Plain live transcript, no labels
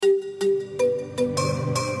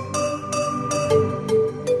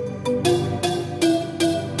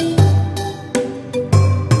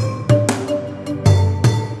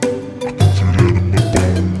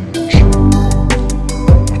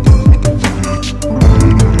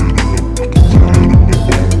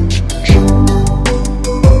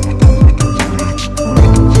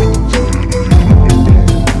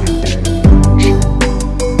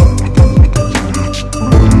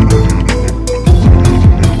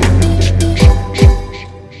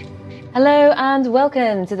and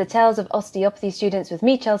welcome to the Tales of Osteopathy students with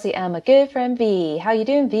me, Chelsea, and my good friend V. How you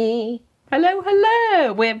doing, V?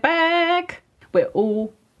 Hello, we're back. We're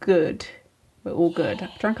all good.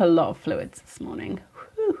 I've drank a lot of fluids this morning.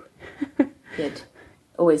 Good.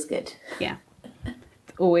 Always good. Yeah,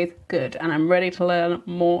 it's always good. And I'm ready to learn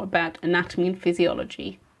more about anatomy and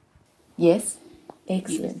physiology. Yes.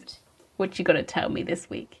 Excellent. What you got to tell me this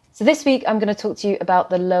week? So this week I'm going to talk to you about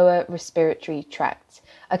the lower respiratory tract.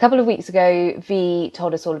 A couple of weeks ago, V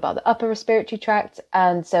told us all about the upper respiratory tract,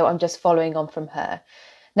 and so I'm just following on from her.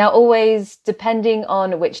 Now, always, depending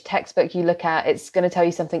on which textbook you look at, it's going to tell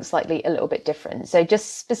you something slightly a little bit different. So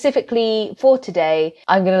just specifically for today,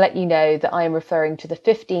 I'm going to let you know that I am referring to the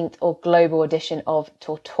 15th or global edition of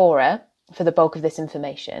Tortora for the bulk of this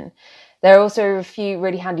information. There are also a few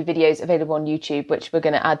really handy videos available on YouTube, which we're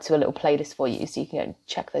going to add to a little playlist for you, so you can go and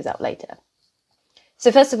check those out later.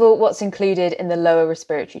 So first of all, what's included in the lower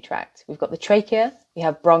respiratory tract? We've got the trachea, we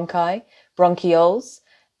have bronchi, bronchioles,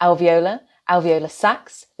 alveolar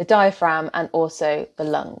sacs, the diaphragm, and also the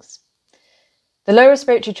lungs. The lower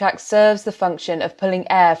respiratory tract serves the function of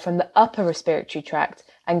pulling air from the upper respiratory tract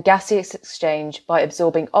and gaseous exchange by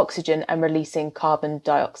absorbing oxygen and releasing carbon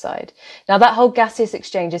dioxide. Now, that whole gaseous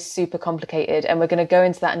exchange is super complicated, and we're going to go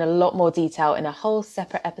into that in a lot more detail in a whole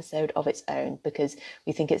separate episode of its own, because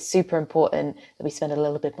we think it's super important that we spend a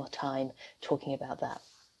little bit more time talking about that.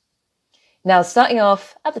 Now, starting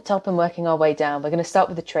off at the top and working our way down, we're going to start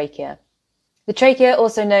with the trachea. The trachea,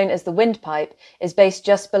 also known as the windpipe, is based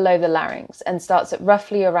just below the larynx and starts at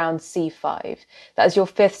roughly around C5. That is your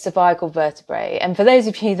fifth cervical vertebrae. And for those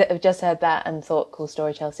of you that have just heard that and thought, cool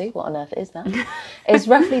story, Chelsea, what on earth is that? It's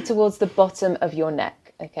roughly towards the bottom of your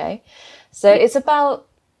neck, okay? So it's about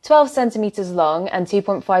 12 centimetres long and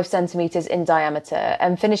 2.5 centimetres in diameter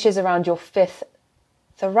and finishes around your fifth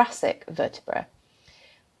thoracic vertebra,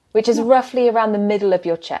 which is roughly around the middle of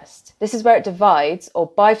your chest. This is where it divides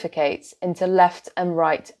or bifurcates into left and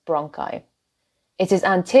right bronchi. It is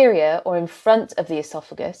anterior or in front of the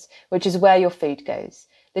esophagus, which is where your food goes.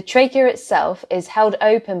 The trachea itself is held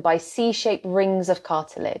open by C-shaped rings of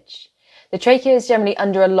cartilage. The trachea is generally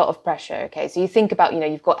under a lot of pressure, okay? So you think about,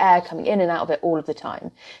 you've got air coming in and out of it all of the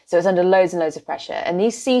time. So it's under loads and loads of pressure. And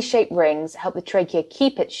these C-shaped rings help the trachea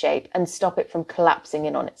keep its shape and stop it from collapsing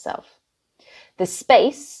in on itself. The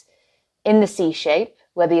space in the C shape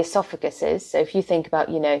where the esophagus is, so if you think about,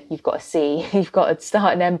 you've got a C, you've got a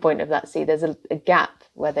start and end point of that C, there's a gap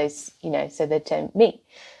where those, so they don't meet.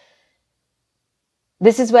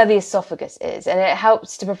 This is where the esophagus is, and it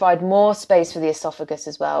helps to provide more space for the esophagus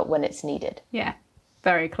as well when it's needed. Yeah,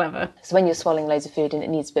 very clever. So when you're swallowing loads of food and it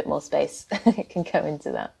needs a bit more space, it can go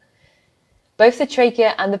into that. Both the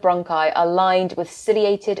trachea and the bronchi are lined with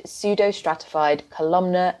ciliated pseudostratified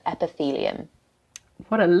columnar epithelium.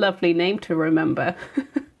 What a lovely name to remember.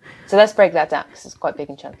 So let's break that down because it's quite big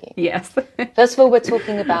and chunky. Yes. First of all, we're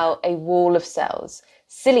talking about a wall of cells.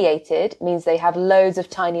 Ciliated means they have loads of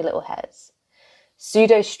tiny little hairs.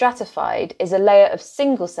 Pseudostratified is a layer of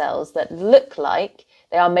single cells that look like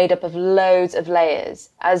they are made up of loads of layers,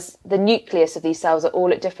 as the nucleus of these cells are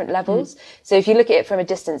all at different levels. So if you look at it from a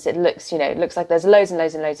distance, it looks, looks like there's loads and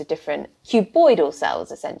loads and loads of different cuboidal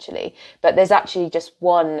cells, essentially. But there's actually just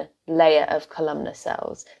one layer of columnar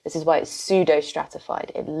cells. This is why it's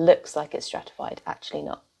pseudo-stratified. It looks like it's stratified, actually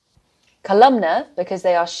not. Columnar, because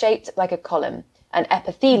they are shaped like a column, and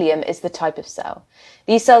epithelium is the type of cell.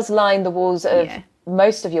 These cells line the walls of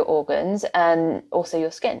most of your organs and also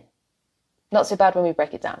your skin. Not so bad when we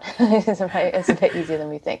break it down. It's a bit easier than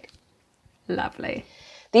we think. Lovely.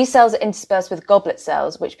 These cells are interspersed with goblet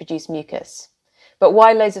cells, which produce mucus. But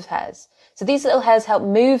why loads of hairs? So these little hairs help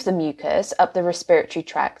move the mucus up the respiratory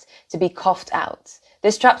tract to be coughed out.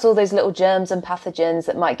 This traps all those little germs and pathogens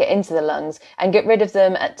that might get into the lungs and get rid of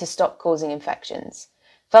them to stop causing infections.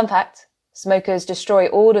 Fun fact, smokers destroy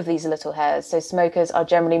all of these little hairs, so smokers are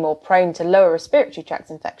generally more prone to lower respiratory tract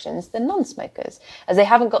infections than non-smokers, as they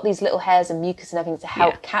haven't got these little hairs and mucus and everything to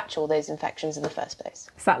help catch all those infections in the first place.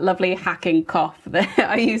 It's that lovely hacking cough that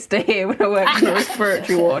I used to hear when I worked in a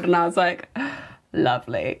respiratory ward, and I was like,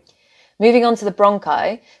 lovely. Moving on to the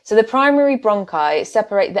bronchi. So the primary bronchi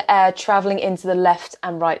separate the air travelling into the left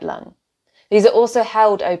and right lung. These are also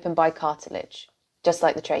held open by cartilage, just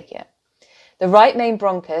like the trachea. The right main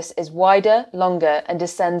bronchus is wider, longer, and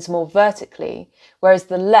descends more vertically, whereas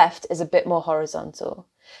the left is a bit more horizontal.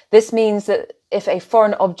 This means that if a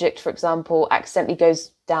foreign object, for example, accidentally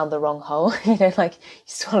goes down the wrong hole, like you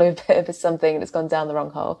swallow a bit of something and it's gone down the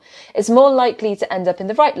wrong hole, it's more likely to end up in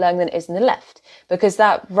the right lung than it is in the left, because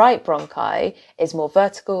that right bronchi is more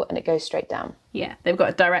vertical and it goes straight down. Yeah, they've got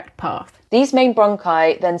a direct path. These main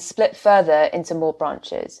bronchi then split further into more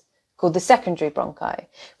branches, called the secondary bronchi,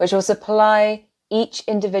 which will supply each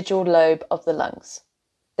individual lobe of the lungs.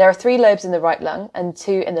 There are 3 lobes in the right lung and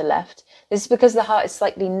 2 in the left. This is because the heart is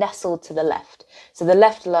slightly nestled to the left. So the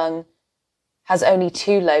left lung has only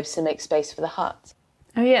 2 lobes to make space for the heart.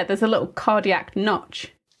 Oh yeah, there's a little cardiac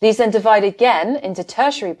notch. These then divide again into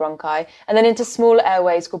tertiary bronchi and then into smaller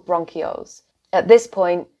airways called bronchioles. At this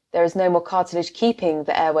point, there is no more cartilage keeping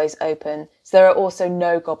the airways open, so there are also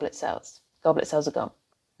no goblet cells. Goblet cells are gone.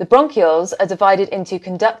 The bronchioles are divided into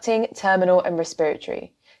conducting, terminal, and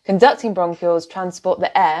respiratory. Conducting bronchioles transport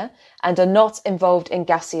the air and are not involved in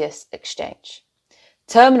gaseous exchange.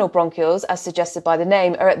 Terminal bronchioles, as suggested by the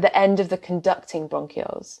name, are at the end of the conducting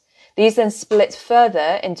bronchioles. These then split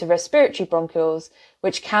further into respiratory bronchioles,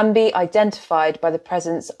 which can be identified by the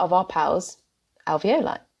presence of our pals,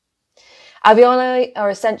 alveoli. Alveoli are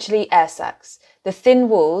essentially air sacs, the thin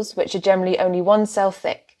walls, which are generally only 1 cell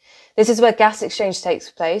thick. This is where gas exchange takes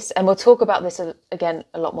place, and we'll talk about this again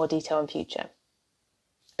a lot more detail in future.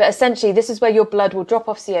 But essentially, this is where your blood will drop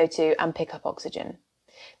off CO2 and pick up oxygen.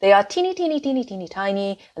 They are teeny,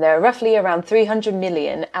 tiny, and there are roughly around 300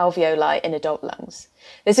 million alveoli in adult lungs.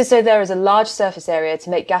 This is so there is a large surface area to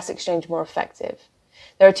make gas exchange more effective.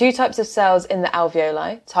 There are 2 types of cells in the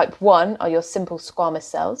alveoli. Type 1 are your simple squamous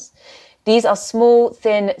cells. These are small,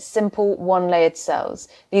 thin, simple, 1-layered cells.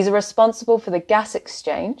 These are responsible for the gas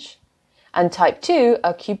exchange. And type 2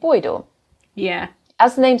 are cuboidal. Yeah.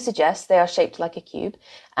 As the name suggests, they are shaped like a cube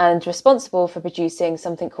and responsible for producing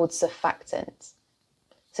something called surfactant.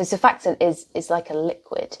 So surfactant is like a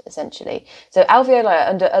liquid, essentially. So alveoli are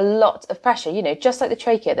under a lot of pressure, just like the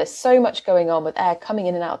trachea. There's so much going on with air coming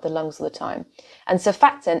in and out of the lungs all the time. And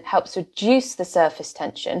surfactant helps reduce the surface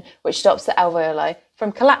tension, which stops the alveoli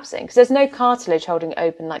from collapsing, because there's no cartilage holding it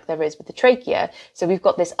open like there is with the trachea. So we've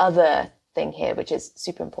got this other thing here, which is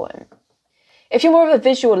super important. If you're more of a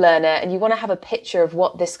visual learner and you want to have a picture of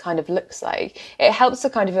what this kind of looks like, it helps to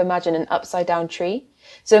kind of imagine an upside down tree.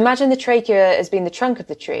 So imagine the trachea as being the trunk of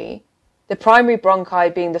the tree, the primary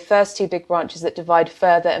bronchi being the first 2 big branches that divide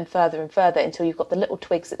further and further and further until you've got the little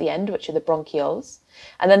twigs at the end, which are the bronchioles.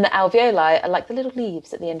 And then the alveoli are like the little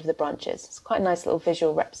leaves at the end of the branches. It's quite a nice little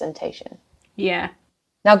visual representation. Yeah.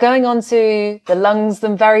 Now going on to the lungs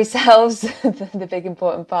themselves, the big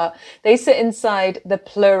important part, they sit inside the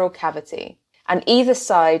pleural cavity and either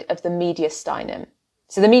side of the mediastinum.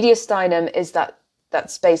 So the mediastinum is that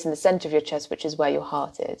space in the center of your chest, which is where your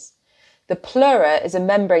heart is. The pleura is a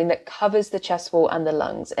membrane that covers the chest wall and the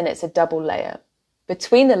lungs, and it's a double layer.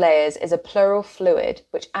 Between the layers is a pleural fluid,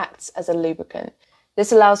 which acts as a lubricant.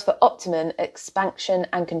 This allows for optimum expansion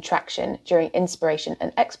and contraction during inspiration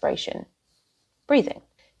and expiration. Breathing.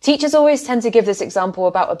 Teachers always tend to give this example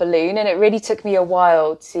about a balloon, and it really took me a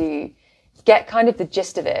while to get kind of the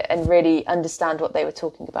gist of it and really understand what they were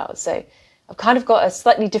talking about. So I've kind of got a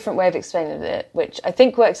slightly different way of explaining it, which I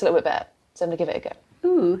think works a little bit better. So I'm going to give it a go.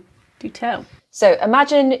 Ooh, do tell. So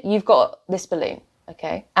imagine you've got this balloon,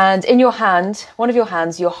 okay? And in your hand, one of your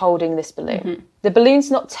hands, you're holding this balloon. Mm-hmm. The balloon's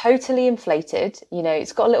not totally inflated.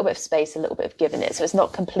 It's got a little bit of space, a little bit of give in it. So it's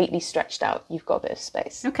not completely stretched out. You've got a bit of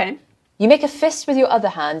space. Okay. You make a fist with your other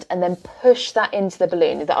hand and then push that into the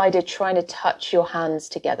balloon. The idea trying to touch your hands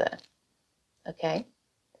together. Okay?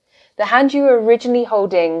 The hand you were originally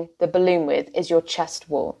holding the balloon with is your chest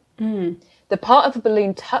wall. Mm. The part of the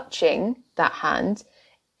balloon touching that hand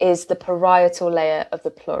is the parietal layer of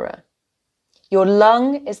the pleura. Your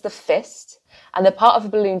lung is the fist, and the part of the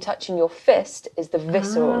balloon touching your fist is the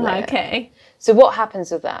visceral layer. Okay. So what happens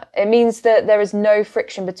with that? It means that there is no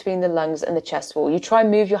friction between the lungs and the chest wall. You try and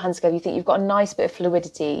move your hands together, you think you've got a nice bit of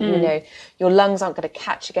fluidity, your lungs aren't going to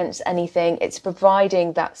catch against anything. It's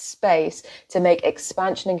providing that space to make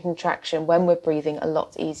expansion and contraction when we're breathing a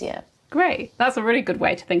lot easier. Great. That's a really good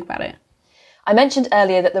way to think about it. I mentioned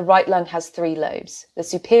earlier that the right lung has 3 lobes, the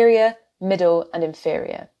superior, middle, and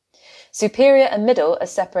inferior. Superior and middle are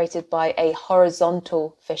separated by a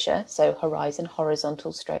horizontal fissure, so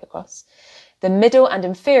horizontal, straight across. The middle and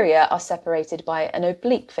inferior are separated by an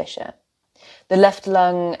oblique fissure. The left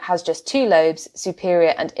lung has just 2 lobes,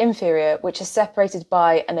 superior and inferior, which are separated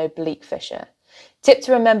by an oblique fissure. Tip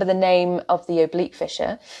to remember the name of the oblique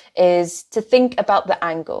fissure is to think about the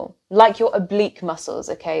angle, like your oblique muscles,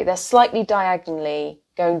 okay? They're slightly diagonally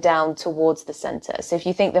going down towards the center. So if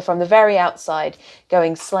you think they're from the very outside,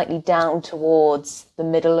 going slightly down towards the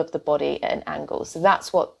middle of the body at an angle. So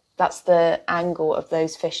that's the angle of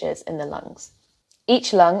those fissures in the lungs.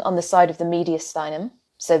 Each lung on the side of the mediastinum,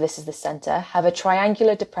 so this is the center, have a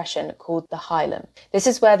triangular depression called the hilum. This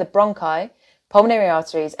is where the bronchi, pulmonary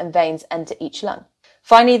arteries, and veins enter each lung.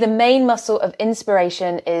 Finally, the main muscle of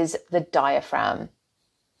inspiration is the diaphragm.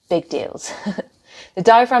 Big deals. The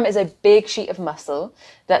diaphragm is a big sheet of muscle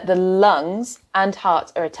that the lungs and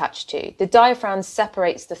heart are attached to. The diaphragm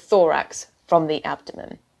separates the thorax from the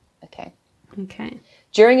abdomen. Okay.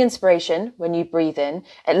 During inspiration, when you breathe in,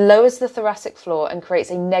 it lowers the thoracic floor and creates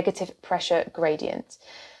a negative pressure gradient,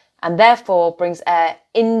 and therefore brings air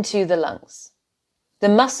into the lungs. The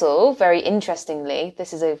muscle, very interestingly,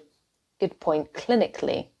 this is a good point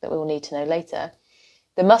clinically that we will need to know later.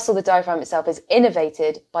 The muscle, the diaphragm itself, is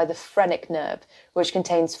innervated by the phrenic nerve, which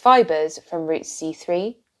contains fibres from roots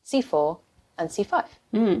C3, C4, and C5.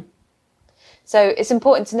 So it's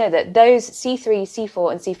important to know that those C3,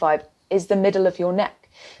 C4, and C5 is the middle of your neck.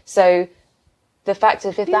 So the fact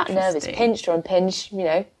of if that nerve is pinched or impinged,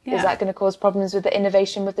 is that going to cause problems with the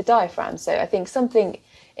innervation with the diaphragm? So I think something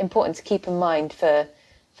important to keep in mind for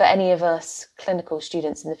any of us clinical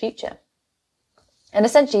students in the future. And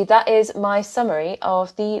essentially, that is my summary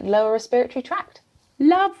of the lower respiratory tract.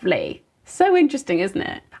 Lovely. So interesting, isn't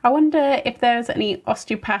it? I wonder if there's any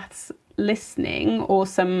osteopaths listening or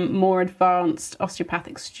some more advanced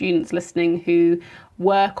osteopathic students listening who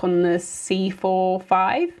work on the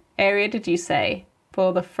C4-5 area, did you say,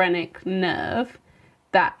 for the phrenic nerve,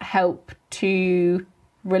 that help to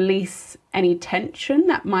release any tension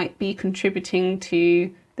that might be contributing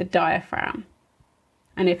to the diaphragm,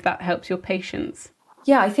 and if that helps your patients.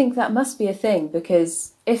 Yeah, I think that must be a thing,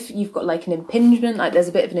 because if you've got like an impingement, like there's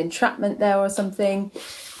a bit of an entrapment there or something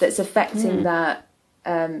that's affecting that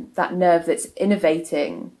nerve that's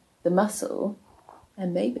innervating the muscle,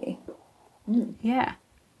 and maybe. Yeah,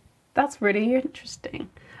 that's really interesting.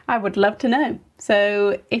 I would love to know.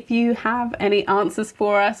 So if you have any answers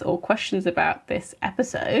for us or questions about this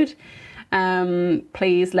episode,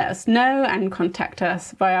 please let us know and contact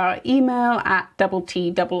us via our email at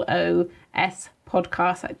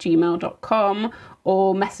TTOOspodcast@gmail.com,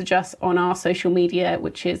 or message us on our social media,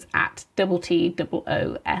 which is at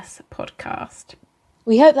TTOOspodcast.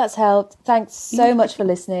 We hope that's helped. Thanks so much for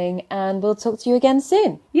listening, and we'll talk to you again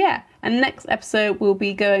soon. Yeah, and next episode we'll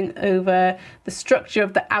be going over the structure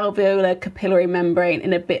of the alveolar capillary membrane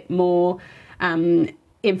in a bit more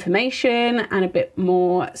information and a bit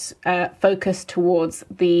more focus towards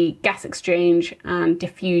the gas exchange and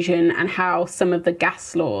diffusion and how some of the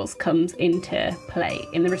gas laws comes into play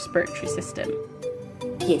in the respiratory system.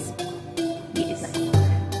 Yes.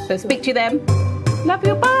 So speak to you then. Love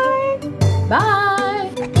you. Bye. Bye.